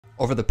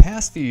Over the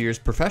past few years,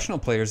 professional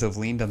players have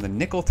leaned on the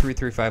nickel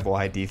 3-3-5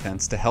 wide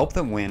defense to help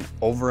them win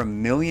over $1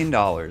 million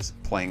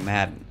playing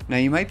Madden. Now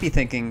you might be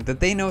thinking that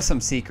they know some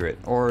secret,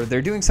 or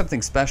they're doing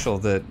something special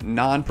that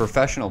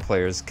non-professional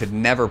players could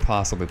never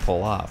possibly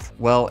pull off.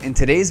 Well, in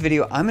today's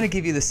video, I'm going to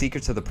give you the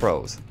secrets of the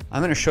pros.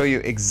 I'm going to show you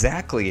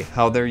exactly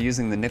how they're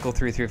using the nickel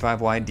 3-3-5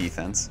 wide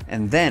defense,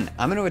 and then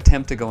I'm going to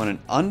attempt to go on an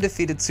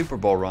undefeated Super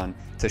Bowl run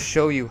to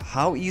show you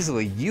how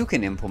easily you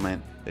can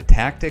implement the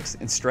tactics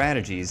and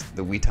strategies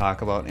that we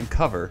talk about and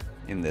cover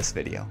in this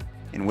video.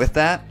 And with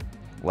that,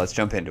 let's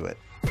jump into it.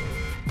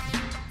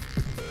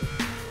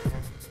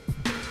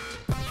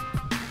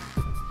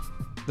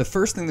 The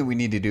first thing that we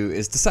need to do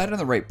is decide on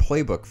the right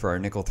playbook for our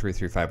nickel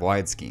 3-3-5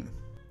 wide scheme.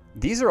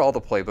 These are all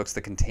the playbooks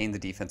that contain the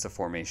defensive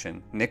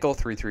formation nickel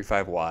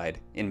 3-3-5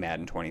 wide in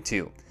Madden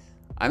 22.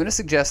 I'm going to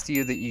suggest to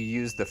you that you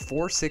use the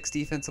 4-6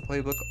 defensive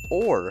playbook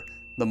or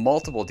the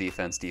multiple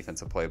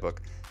defensive playbook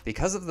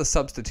because of the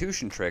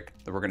substitution trick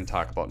that we're going to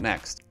talk about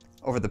next.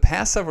 Over the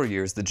past several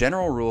years, the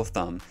general rule of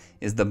thumb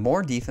is the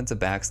more defensive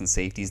backs and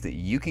safeties that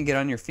you can get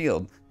on your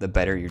field, the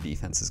better your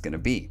defense is going to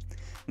be.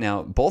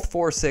 Now, both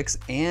 4-6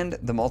 and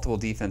the multiple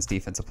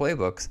defensive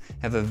playbooks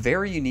have a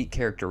very unique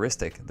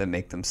characteristic that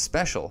make them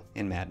special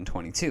in Madden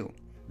 22.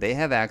 They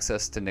have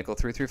access to nickel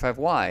 3-3-5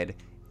 wide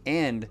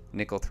and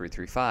nickel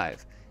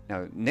 3-3-5.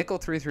 Now, nickel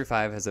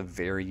 3-3-5 has a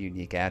very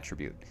unique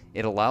attribute.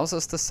 It allows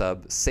us to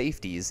sub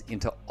safeties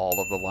into all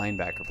of the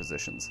linebacker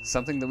positions,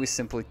 something that we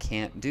simply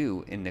can't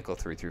do in nickel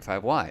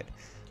 3-3-5 wide.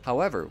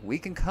 However, we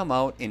can come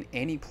out in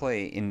any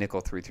play in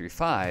nickel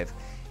 3-3-5,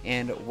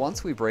 and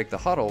once we break the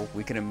huddle,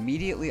 we can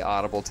immediately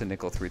audible to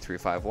nickel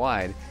 3-3-5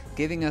 wide,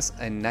 giving us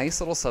a nice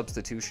little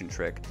substitution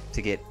trick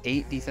to get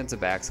 8 defensive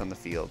backs on the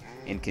field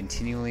and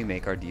continually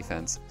make our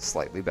defense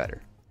slightly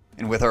better.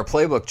 And with our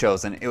playbook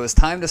chosen, it was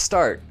time to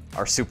start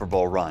our Super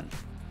Bowl run.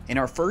 In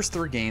our first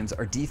 3 games,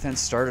 our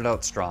defense started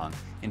out strong.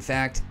 In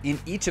fact, in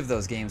each of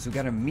those games, we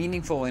got a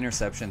meaningful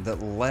interception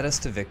that led us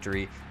to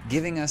victory,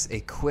 giving us a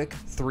quick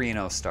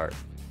 3-0 start.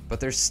 But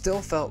there still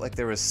felt like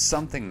there was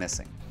something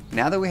missing.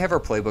 Now that we have our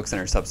playbooks and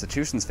our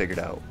substitutions figured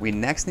out, we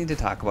next need to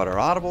talk about our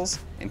audibles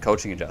and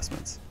coaching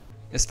adjustments.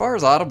 As far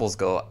as audibles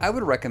go, I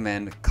would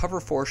recommend Cover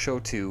 4 Show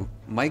 2,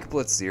 Mike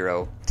Blitz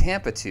 0,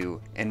 Tampa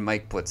 2, and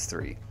Mike Blitz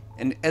 3.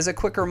 And as a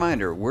quick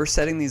reminder, we're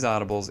setting these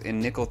audibles in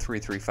nickel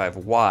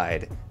 3-3-5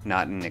 wide,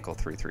 not in nickel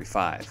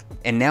 3-3-5.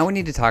 And now we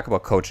need to talk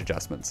about coach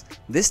adjustments.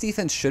 This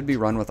defense should be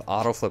run with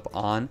auto flip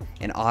on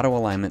and auto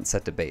alignment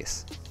set to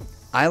base.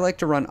 I like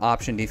to run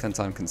option defense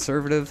on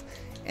conservative,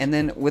 and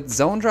then with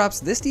zone drops,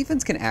 this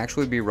defense can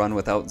actually be run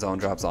without zone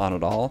drops on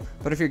at all,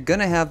 but if you're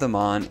gonna have them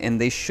on, and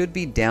they should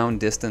be down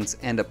distance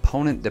and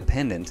opponent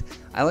dependent,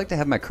 I like to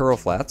have my curl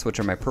flats, which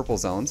are my purple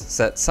zones,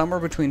 set somewhere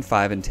between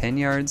 5 and 10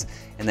 yards,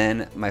 and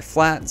then my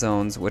flat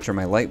zones, which are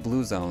my light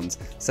blue zones,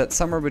 set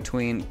somewhere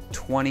between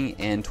 20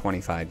 and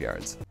 25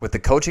 yards. With the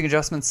coaching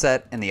adjustments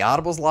set and the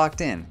audibles locked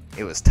in,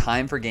 it was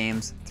time for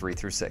games 3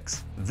 through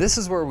 6. This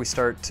is where we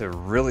start to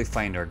really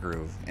find our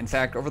groove. In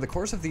fact, over the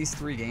course of these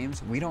 3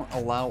 games, we don't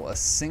allow a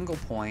single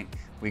point.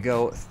 We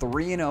go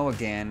 3-0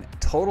 again,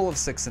 total of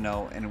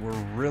 6-0, and we're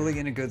really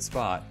in a good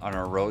spot on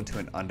our road to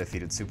an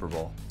undefeated Super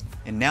Bowl.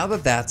 And now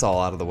that that's all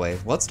out of the way,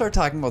 let's start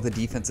talking about the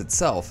defense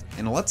itself,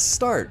 and let's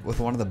start with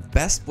one of the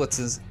best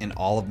blitzes in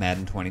all of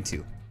Madden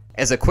 22.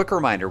 As a quick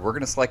reminder, we're going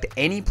to select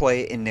any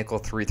play in nickel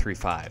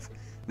 3-3-5.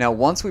 Now,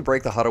 once we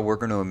break the huddle, we're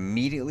going to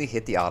immediately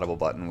hit the audible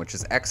button, which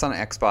is X on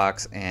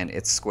Xbox and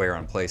it's square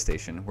on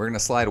PlayStation. We're going to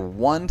slide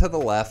 1 to the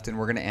left and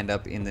we're going to end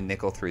up in the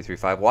nickel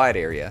 3-3-5 wide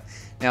area.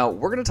 Now,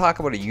 we're going to talk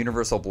about a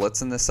universal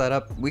blitz in this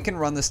setup. We can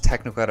run this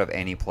technical out of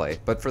any play,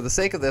 but for the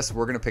sake of this,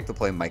 we're going to pick the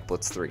play Mike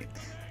Blitz 3.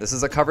 This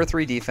is a cover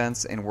 3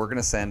 defense, and we're going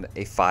to send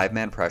a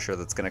 5-man pressure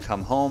that's going to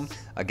come home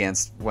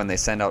against when they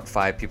send out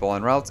 5 people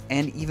on routes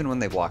and even when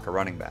they block a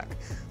running back.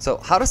 So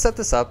how to set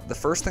this up, the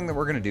first thing that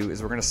we're going to do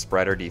is we're going to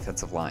spread our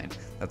defensive line.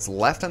 That's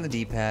left on the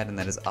D-pad and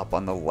that is up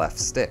on the left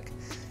stick.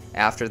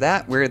 After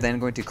that, we're then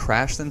going to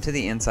crash them to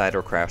the inside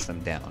or crash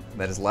them down.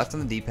 That is left on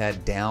the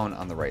D-pad, down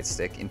on the right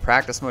stick. In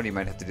practice mode, you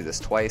might have to do this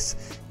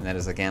twice, and that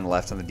is again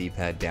left on the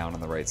D-pad, down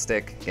on the right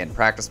stick. Again,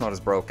 practice mode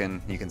is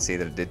broken. You can see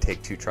that it did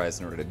take 2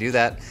 tries in order to do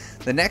that.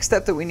 The next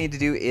step that we need to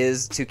do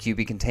is to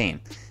QB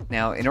contain.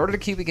 Now, in order to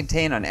QB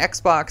contain on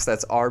Xbox,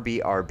 that's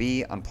RB,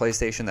 on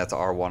PlayStation, that's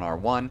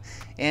R1,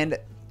 and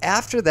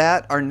after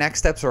that, our next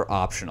steps are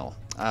optional.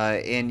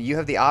 And you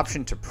have the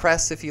option to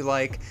press if you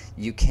like.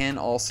 You can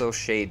also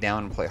shade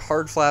down and play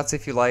hard flats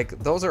if you like.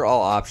 Those are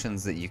all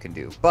options that you can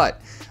do.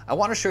 But I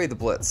want to show you the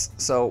blitz.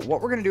 So what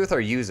we're going to do with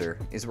our user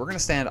is we're going to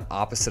stand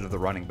opposite of the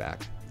running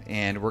back,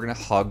 and we're going to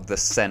hug the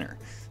center.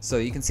 So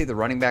you can see the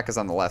running back is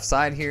on the left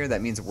side here.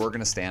 That means we're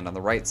going to stand on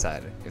the right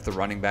side. If the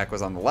running back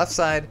was on the left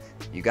side,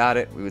 you got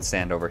it, we would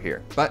stand over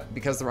here. But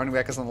because the running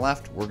back is on the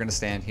left, we're going to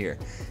stand here.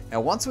 Now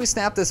once we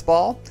snap this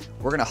ball,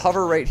 we're going to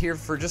hover right here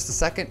for just a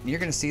second. You're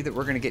going to see that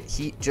we're going to get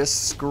heat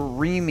just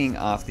screaming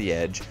off the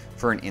edge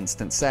for an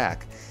instant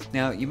sack.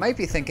 Now, you might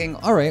be thinking,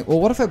 all right, well,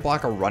 what if I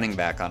block a running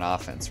back on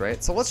offense,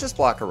 right? So let's just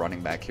block a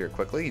running back here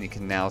quickly, and you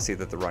can now see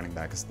that the running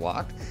back is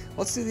blocked.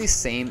 Let's do the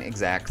same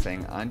exact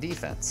thing on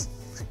defense.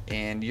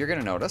 And you're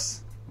gonna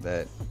notice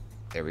that,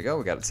 there we go,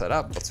 we got it set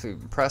up. Let's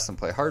press and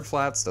play hard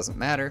flats, doesn't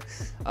matter.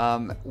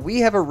 We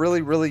have a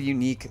really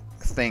unique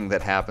thing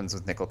that happens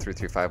with nickel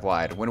 3-3-5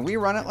 wide. When we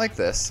run it like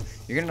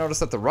this, you're gonna notice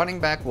that the running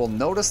back will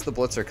notice the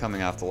blitzer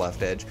coming off the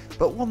left edge,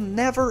 but will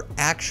never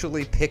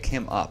actually pick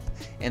him up.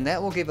 And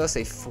that will give us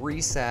a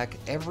free sack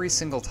every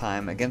single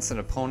time against an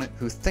opponent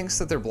who thinks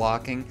that they're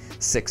blocking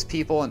 6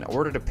 people in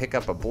order to pick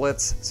up a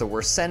blitz. So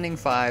we're sending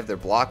 5, they're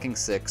blocking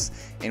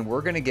 6, and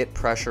we're gonna get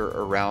pressure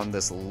around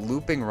this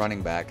looping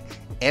running back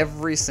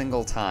every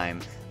single time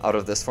out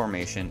of this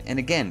formation. And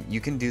again, you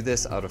can do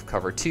this out of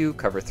cover 2,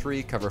 cover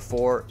 3, cover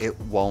 4, it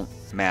won't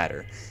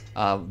matter.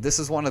 This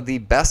is one of the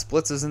best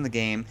blitzes in the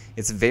game.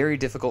 It's very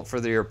difficult for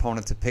your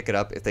opponent to pick it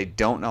up if they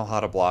don't know how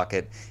to block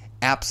it.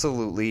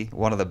 Absolutely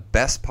one of the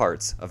best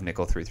parts of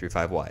nickel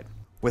 3-3-5 wide.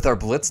 With our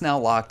blitz now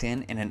locked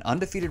in and an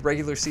undefeated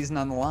regular season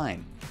on the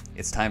line,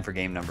 it's time for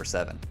game number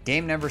 7.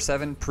 Game number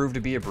 7 proved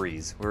to be a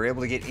breeze. We were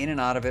able to get in and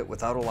out of it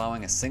without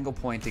allowing a single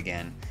point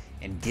again,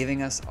 and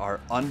giving us our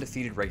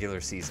undefeated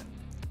regular season.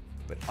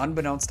 But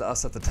unbeknownst to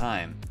us at the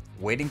time,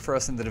 waiting for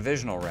us in the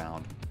divisional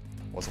round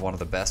was one of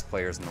the best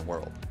players in the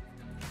world.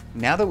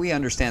 Now that we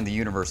understand the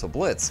universal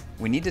blitz,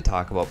 we need to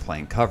talk about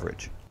playing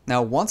coverage.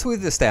 Now, once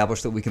we've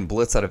established that we can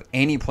blitz out of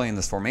any play in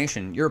this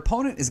formation, your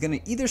opponent is going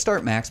to either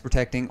start max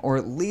protecting or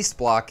at least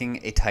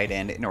blocking a tight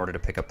end in order to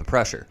pick up the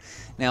pressure.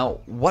 Now,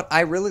 what I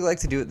really like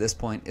to do at this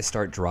point is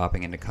start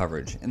dropping into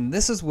coverage. And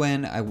this is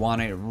when I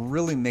want to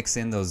really mix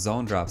in those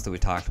zone drops that we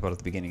talked about at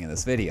the beginning of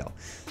this video.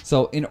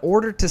 So in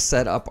order to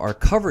set up our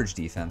coverage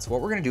defense, what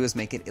we're going to do is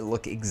make it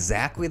look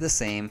exactly the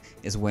same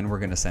as when we're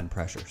going to send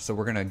pressure. So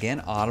we're going to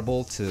again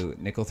audible to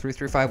nickel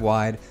 3-3-5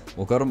 wide.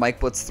 We'll go to Mike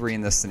Blitz 3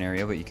 in this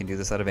scenario, but you can do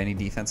this out of any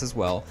defense as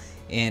well,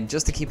 and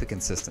just to keep it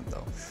consistent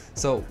though.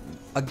 So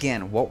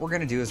again, what we're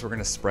going to do is we're going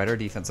to spread our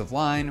defensive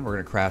line, we're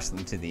going to crash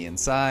them to the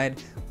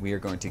inside, we are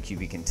going to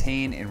QB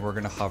contain, and we're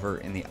going to hover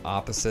in the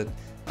opposite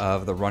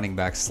of the running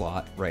back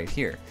slot right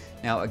here.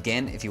 Now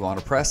again, if you want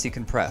to press, you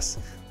can press,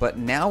 but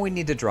now we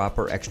need to drop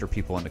our extra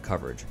people into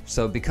coverage.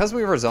 So because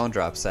we have our zone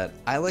drop set,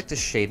 I like to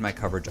shade my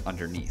coverage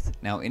underneath.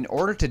 Now in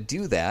order to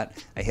do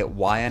that, I hit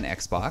Y on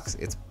Xbox,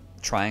 it's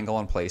triangle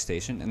on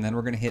PlayStation, and then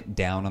we're going to hit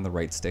down on the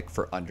right stick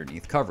for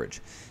underneath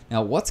coverage.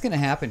 Now what's going to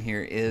happen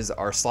here is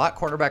our slot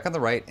cornerback on the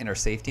right and our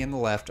safety on the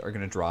left are going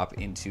to drop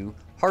into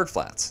hard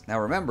flats. Now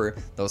remember,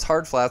 those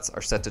hard flats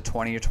are set to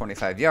 20 or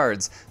 25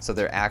 yards, so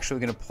they're actually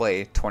going to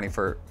play 20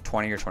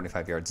 or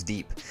 25 yards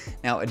deep.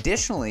 Now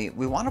additionally,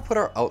 we want to put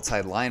our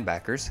outside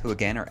linebackers, who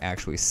again are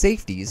actually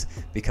safeties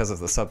because of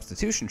the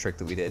substitution trick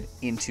that we did,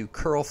 into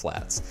curl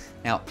flats.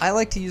 Now I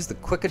like to use the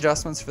quick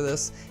adjustments for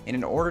this, and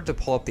in order to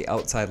pull up the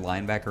outside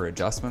linebacker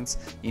adjustments,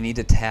 you need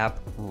to tap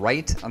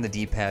right on the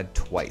D-pad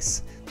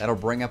twice. That'll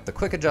bring up the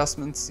quick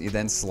adjustments. You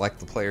then select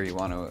the player you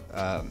want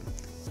to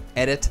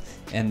edit,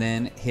 and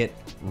then hit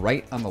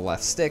right on the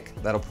left stick.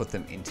 That'll put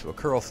them into a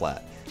curl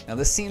flat. Now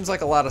this seems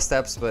like a lot of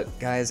steps, but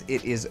guys,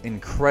 it is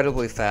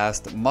incredibly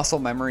fast. Muscle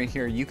memory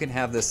here, you can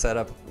have this set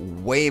up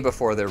way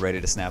before they're ready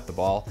to snap the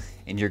ball,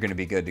 and you're going to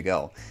be good to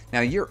go.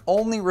 Now your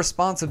only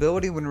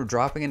responsibility when we're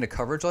dropping into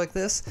coverage like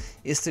this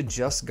is to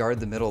just guard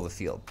the middle of the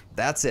field.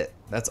 That's it.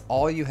 That's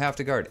all you have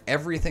to guard.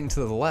 Everything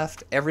to the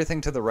left, everything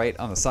to the right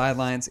on the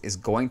sidelines is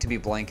going to be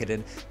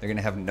blanketed. They're going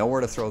to have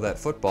nowhere to throw that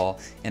football,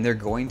 and they're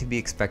going to be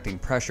expecting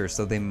pressure,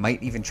 so they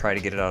might even try to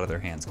get it out of their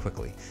hands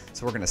quickly.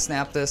 So we're going to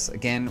snap this.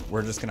 Again,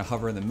 we're just going to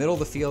hover in the middle of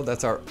the field.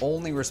 That's our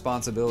only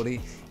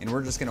responsibility, and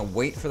we're just going to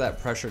wait for that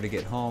pressure to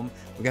get home.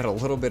 We got a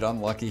little bit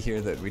unlucky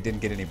here that we didn't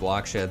get any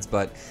block sheds,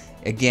 but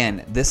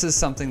again, this is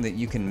something that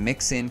you can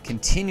mix in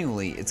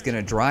continually. It's going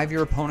to drive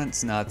your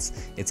opponents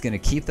nuts. It's going to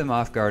keep them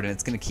off guard, and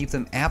it's going to keep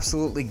them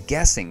absolutely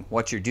guessing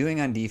what you're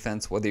doing on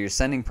defense, whether you're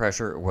sending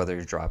pressure or whether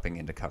you're dropping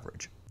into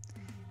coverage.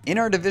 In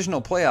our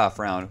divisional playoff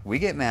round, we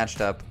get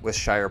matched up with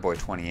Shireboy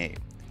 28.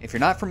 If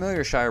you're not familiar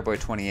with Shireboy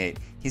 28,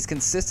 he's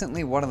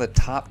consistently one of the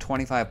top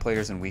 25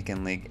 players in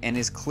Weekend League and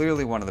is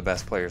clearly one of the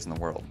best players in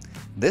the world.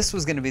 This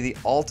was going to be the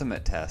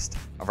ultimate test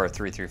of our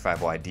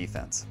 3-3-5 wide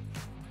defense.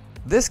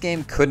 This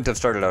game couldn't have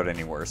started out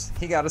any worse.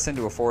 He got us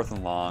into a 4th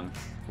and long.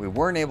 We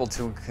weren't able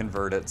to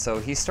convert it, so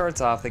he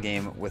starts off the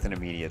game with an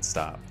immediate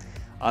stop.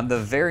 On the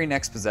very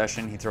next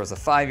possession, he throws a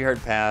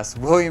 5-yard pass.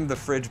 William the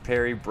Fridge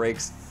Perry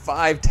breaks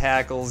 5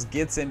 tackles,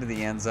 gets into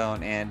the end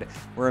zone, and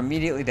we're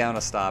immediately down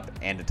a stop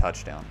and a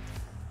touchdown.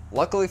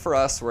 Luckily for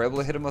us, we're able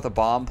to hit him with a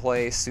bomb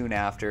play soon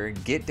after,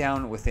 get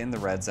down within the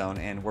red zone,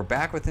 and we're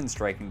back within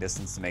striking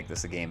distance to make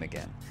this a game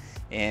again.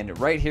 And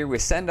right here, we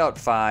send out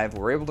 5,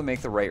 we're able to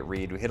make the right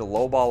read, we hit a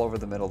low ball over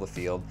the middle of the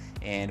field,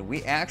 and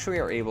we actually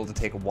are able to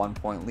take a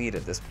 1-point lead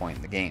at this point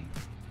in the game.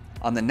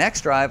 On the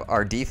next drive,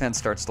 our defense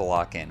starts to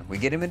lock in. We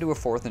get him into a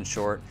 4th and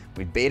short,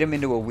 we bait him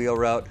into a wheel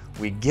route,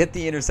 we get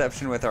the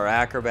interception with our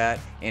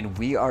acrobat, and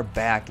we are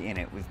back in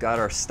it. We've got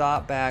our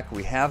stop back,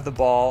 we have the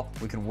ball,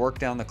 we can work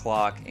down the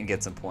clock and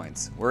get some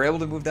points. We're able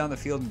to move down the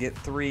field and get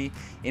 3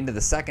 into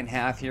the second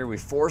half here. We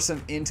force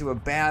him into a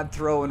bad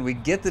throw and we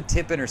get the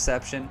tip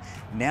interception,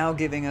 now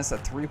giving us a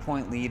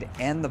 3-point lead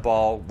and the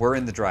ball. We're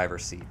in the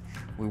driver's seat.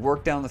 We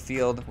work down the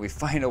field, we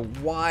find a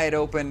wide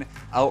open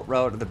out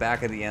route at the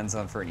back of the end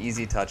zone for an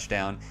easy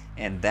touchdown,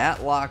 and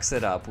that locks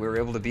it up. We were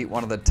able to beat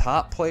one of the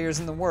top players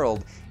in the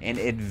world and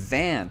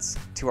advance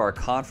to our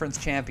conference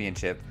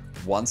championship,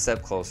 one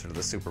step closer to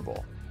the Super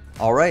Bowl.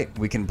 All right,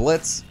 we can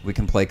blitz, we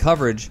can play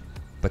coverage,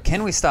 but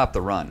can we stop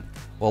the run?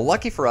 Well,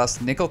 lucky for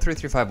us, nickel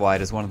 3-3-5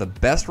 wide is one of the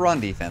best run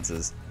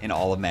defenses in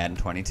all of Madden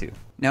 22.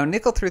 Now,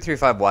 nickel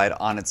 3-3-5 wide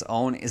on its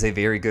own is a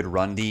very good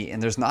run D,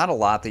 and there's not a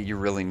lot that you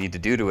really need to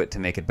do to it to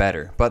make it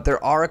better. But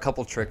there are a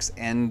couple tricks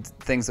and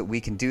things that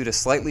we can do to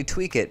slightly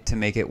tweak it to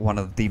make it one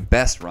of the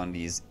best run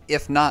Ds,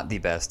 if not the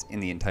best in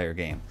the entire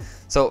game.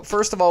 So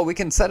first of all, we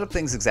can set up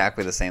things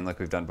exactly the same like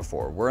we've done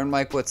before. We're in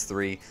Mike Blitz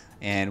 3,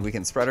 and we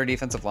can spread our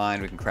defensive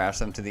line, we can crash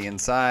them to the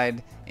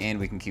inside, and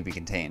we can QB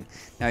contain.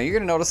 Now you're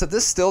going to notice that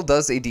this still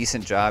does a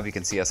decent job. You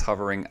can see us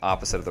hovering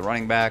opposite of the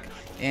running back,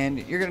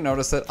 and you're going to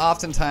notice that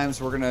oftentimes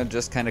we're going to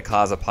just kind of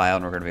cause a pile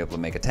and we're going to be able to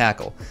make a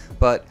tackle.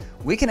 But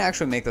we can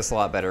actually make this a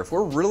lot better. If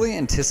we're really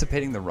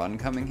anticipating the run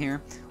coming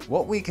here,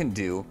 what we can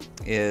do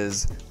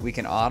is we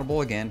can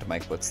audible again to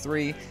Mike Blitz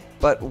 3.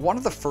 But one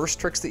of the first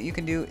tricks that you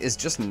can do is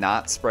just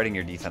not spreading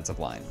your defensive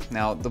line.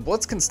 Now, the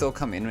blitz can still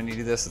come in when you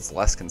do this, it's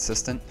less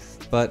consistent,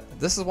 but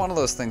this is one of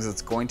those things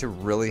that's going to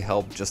really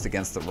help just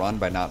against the run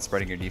by not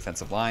spreading your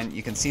defensive line.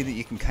 You can see that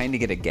you can kind of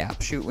get a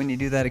gap shoot when you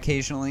do that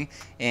occasionally,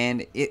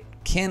 and it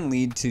can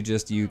lead to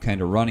just you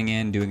kind of running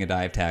in, doing a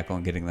dive tackle,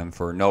 and getting them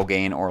for no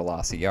gain or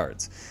loss of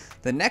yards.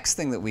 The next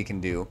thing that we can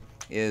do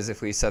is,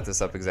 if we set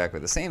this up exactly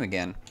the same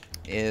again,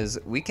 is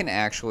we can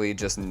actually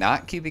just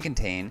not QB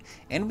contain,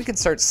 and we can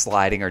start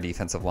sliding our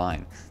defensive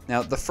line.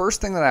 Now, the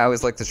first thing that I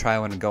always like to try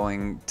when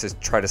going to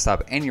try to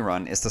stop any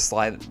run is to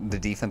slide the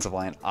defensive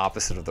line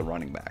opposite of the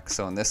running back.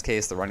 So in this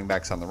case, the running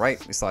back's on the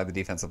right, we slide the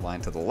defensive line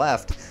to the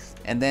left,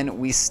 and then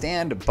we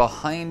stand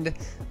behind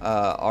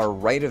our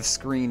right of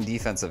screen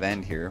defensive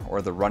end here,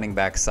 or the running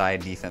back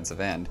side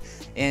defensive end,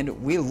 and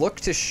we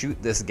look to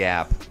shoot this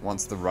gap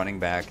once the running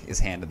back is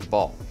handed the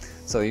ball.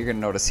 So you're going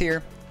to notice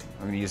here,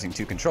 I'm using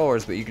 2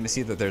 controllers, but you can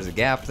see that there's a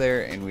gap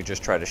there, and we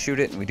just try to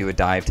shoot it, and we do a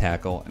dive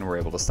tackle, and we're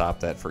able to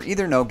stop that for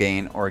either no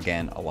gain or,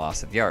 again, a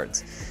loss of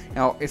yards.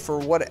 Now, if for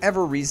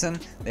whatever reason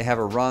they have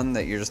a run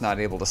that you're just not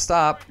able to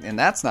stop, and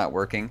that's not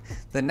working,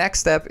 the next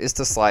step is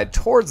to slide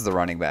towards the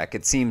running back.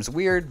 It seems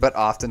weird, but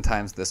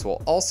oftentimes this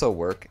will also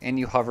work, and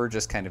you hover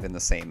just kind of in the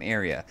same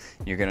area.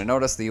 You're going to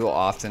notice that you will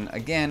often,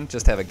 again,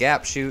 just have a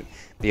gap shoot,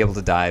 be able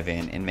to dive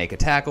in and make a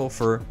tackle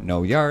for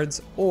no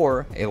yards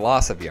or a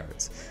loss of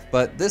yards.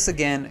 But this,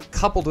 again,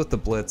 coupled with the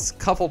blitz,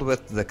 coupled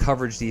with the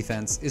coverage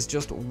defense, is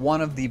just one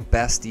of the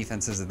best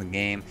defenses in the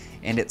game,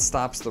 and it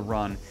stops the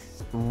run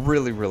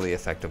really, really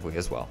effectively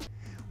as well.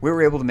 We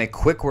were able to make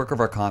quick work of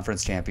our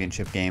conference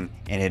championship game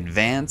and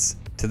advance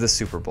to the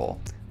Super Bowl.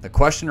 The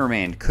question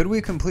remained, could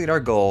we complete our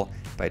goal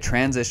by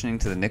transitioning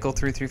to the nickel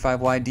 3-3-5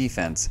 wide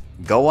defense,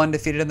 go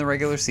undefeated in the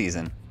regular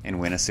season, and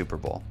win a Super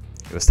Bowl?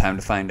 It was time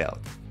to find out.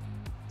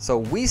 So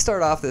we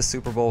start off this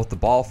Super Bowl with the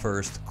ball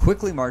first,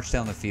 quickly march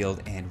down the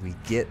field, and we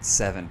get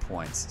 7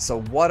 points.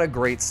 So what a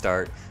great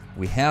start.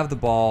 We have the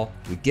ball,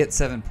 we get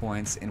 7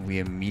 points, and we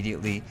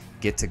immediately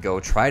get to go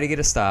try to get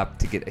a stop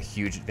to get a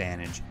huge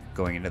advantage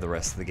going into the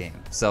rest of the game.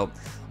 So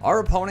our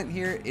opponent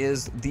here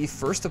is the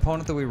first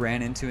opponent that we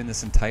ran into in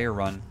this entire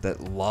run that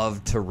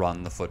loved to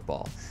run the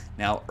football.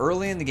 Now,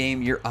 early in the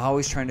game, you're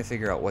always trying to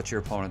figure out what your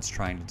opponent's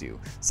trying to do.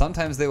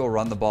 Sometimes they will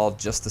run the ball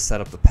just to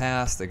set up the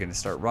pass. They're going to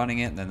start running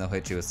it, and then they'll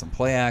hit you with some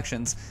play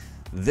actions.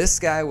 This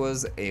guy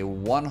was a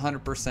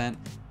 100%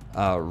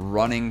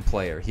 running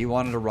player. He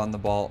wanted to run the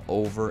ball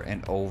over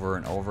and over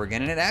and over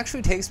again, and it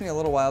actually takes me a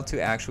little while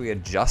to actually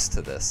adjust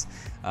to this,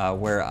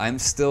 where I'm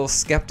still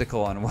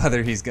skeptical on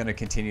whether he's going to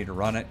continue to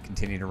run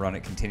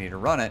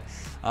it,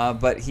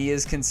 but he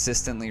is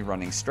consistently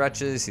running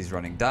stretches, he's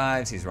running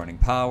dives, he's running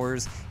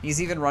powers,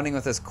 he's even running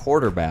with his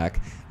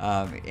quarterback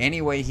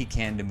any way he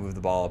can to move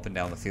the ball up and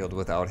down the field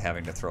without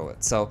having to throw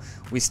it. So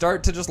we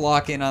start to just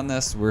lock in on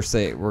this. We're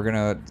going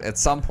to at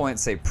some point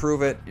say,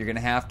 prove it, you're going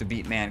to have to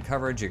beat man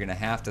coverage, you're going to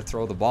have to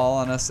throw the ball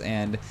on us,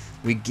 and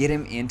we get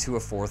him into a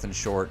 4th and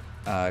short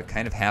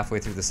kind of halfway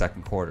through the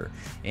second quarter.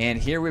 And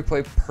here we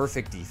play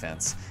perfect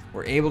defense.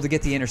 We're able to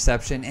get the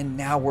interception, and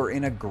now we're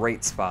in a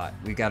great spot.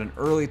 We got an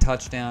early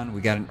touchdown,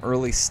 we got an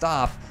early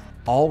stop.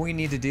 All we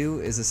need to do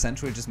is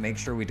essentially just make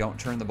sure we don't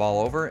turn the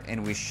ball over,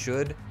 and we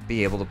should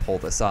be able to pull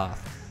this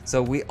off.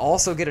 So we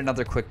also get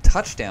another quick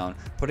touchdown,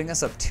 putting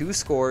us up 2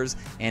 scores,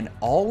 and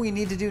all we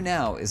need to do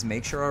now is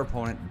make sure our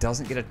opponent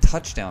doesn't get a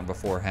touchdown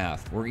before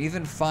half. We're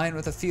even fine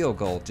with a field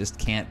goal, just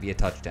can't be a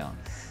touchdown.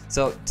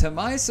 So to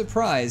my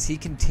surprise, he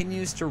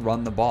continues to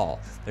run the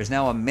ball. There's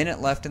now a minute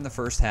left in the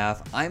first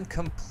half. I'm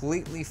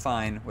completely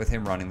fine with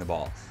him running the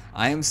ball.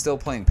 I am still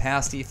playing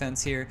pass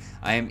defense here.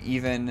 I am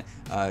even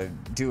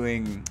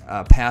doing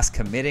pass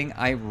committing.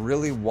 I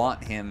really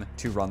want him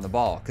to run the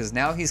ball because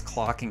now he's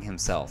clocking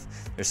himself.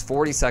 There's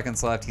 40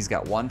 seconds left. He's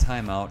got one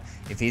timeout.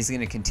 If he's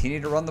going to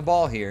continue to run the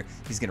ball here,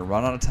 he's going to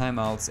run out of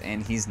timeouts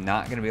and he's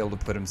not going to be able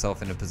to put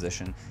himself in a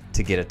position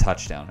to get a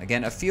touchdown.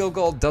 Again, a field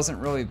goal doesn't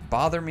really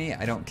bother me.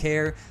 I don't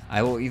care.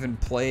 I will even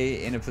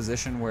play in a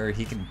position where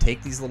he can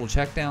take these little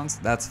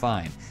checkdowns. That's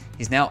fine.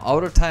 He's now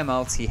out of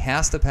timeouts. He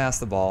has to pass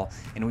the ball,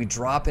 and we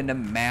drop into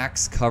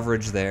max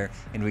coverage there,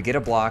 and we get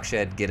a block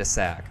shed, get a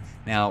sack.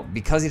 Now,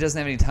 because he doesn't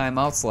have any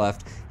timeouts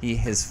left, he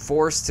is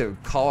forced to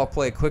call a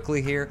play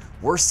quickly here.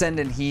 We're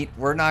sending heat.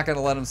 We're not going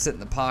to let him sit in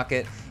the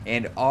pocket,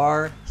 and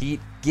our heat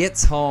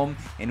gets home,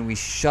 and we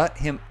shut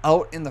him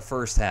out in the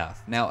first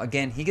half. Now,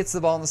 again, he gets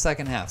the ball in the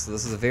second half, so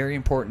this is a very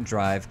important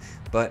drive,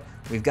 but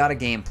we've got a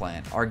game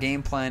plan. Our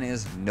game plan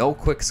is no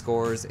quick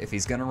scores. If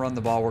he's going to run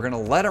the ball, we're going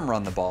to let him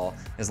run the ball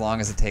as long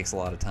as it takes a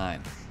lot of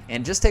time.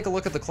 And just take a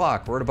look at the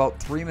clock. We're at about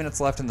 3 minutes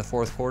left in the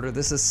fourth quarter.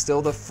 This is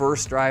still the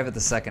first drive of the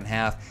second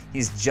half.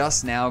 He's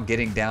just now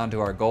getting down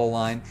to our goal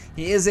line.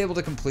 He is able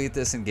to complete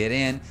this and get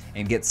in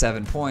and get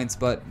 7 points,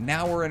 but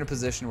now we're in a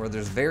position where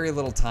there's very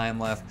little time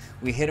left.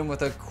 We hit him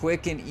with a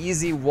quick and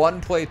easy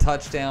one-play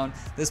touchdown.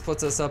 This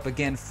puts us up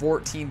again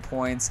 14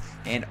 points,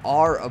 and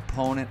our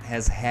opponent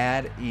has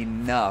had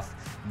enough.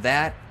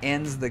 That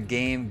ends the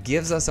game,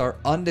 gives us our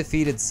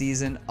undefeated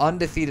season,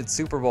 undefeated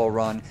Super Bowl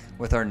run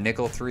with our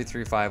nickel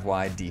 3-3-5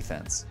 wide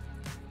defense.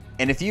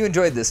 And if you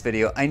enjoyed this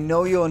video, I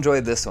know you'll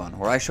enjoy this one,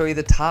 where I show you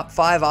the top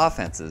 5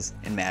 offenses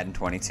in Madden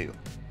 22.